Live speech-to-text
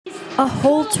A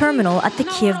whole terminal at the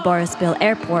Kiev Boryspil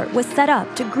airport was set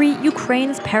up to greet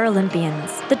Ukraine's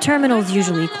Paralympians. The terminal's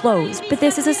usually closed, but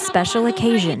this is a special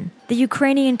occasion. The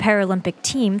Ukrainian Paralympic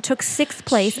team took 6th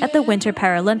place at the Winter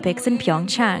Paralympics in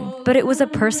Pyeongchang, but it was a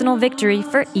personal victory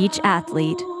for each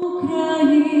athlete.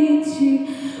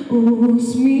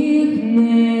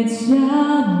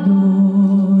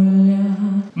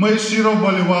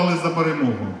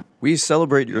 We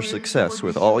celebrate your success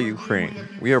with all Ukraine.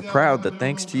 We are proud that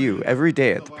thanks to you, every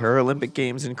day at the Paralympic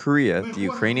Games in Korea, the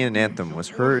Ukrainian anthem was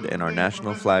heard and our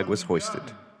national flag was hoisted.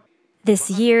 This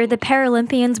year, the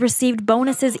Paralympians received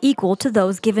bonuses equal to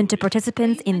those given to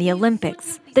participants in the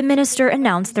Olympics. The minister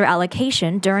announced their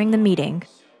allocation during the meeting.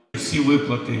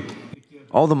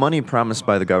 All the money promised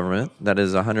by the government, that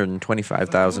is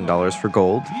 $125,000 for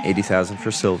gold, $80,000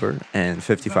 for silver, and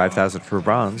 $55,000 for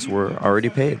bronze, were already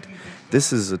paid.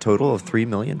 This is a total of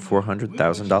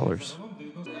 $3,400,000.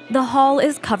 The hall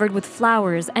is covered with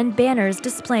flowers and banners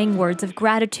displaying words of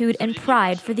gratitude and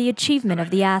pride for the achievement of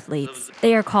the athletes.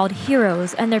 They are called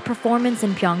heroes, and their performance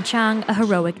in Pyeongchang a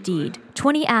heroic deed.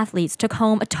 20 athletes took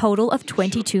home a total of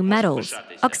 22 medals.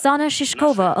 Oksana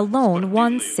Shishkova alone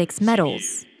won 6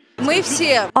 medals.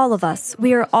 All of us,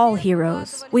 we are all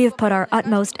heroes. We have put our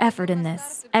utmost effort in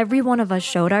this. Every one of us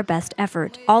showed our best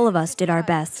effort. All of us did our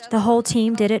best. The whole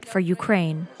team did it for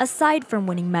Ukraine. Aside from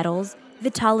winning medals,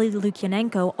 Vitaly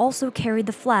Lukyanenko also carried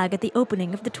the flag at the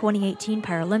opening of the 2018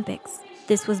 Paralympics.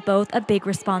 This was both a big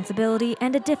responsibility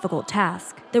and a difficult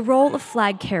task. The role of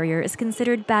flag carrier is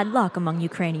considered bad luck among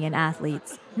Ukrainian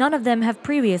athletes. None of them have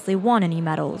previously won any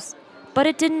medals. But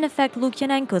it didn't affect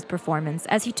Lukyanenko's performance,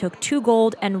 as he took 2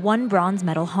 gold and 1 bronze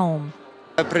medal home.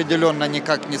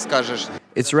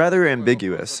 It's rather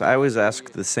ambiguous. I was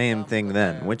asked the same thing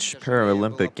then. Which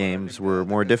Paralympic Games were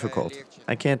more difficult?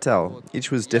 I can't tell.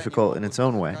 Each was difficult in its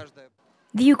own way.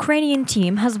 The Ukrainian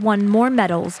team has won more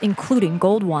medals, including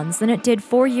gold ones, than it did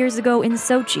 4 years ago in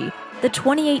Sochi. The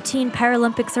 2018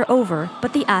 Paralympics are over,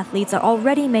 but the athletes are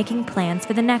already making plans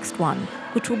for the next one,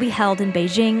 which will be held in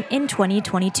Beijing in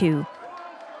 2022.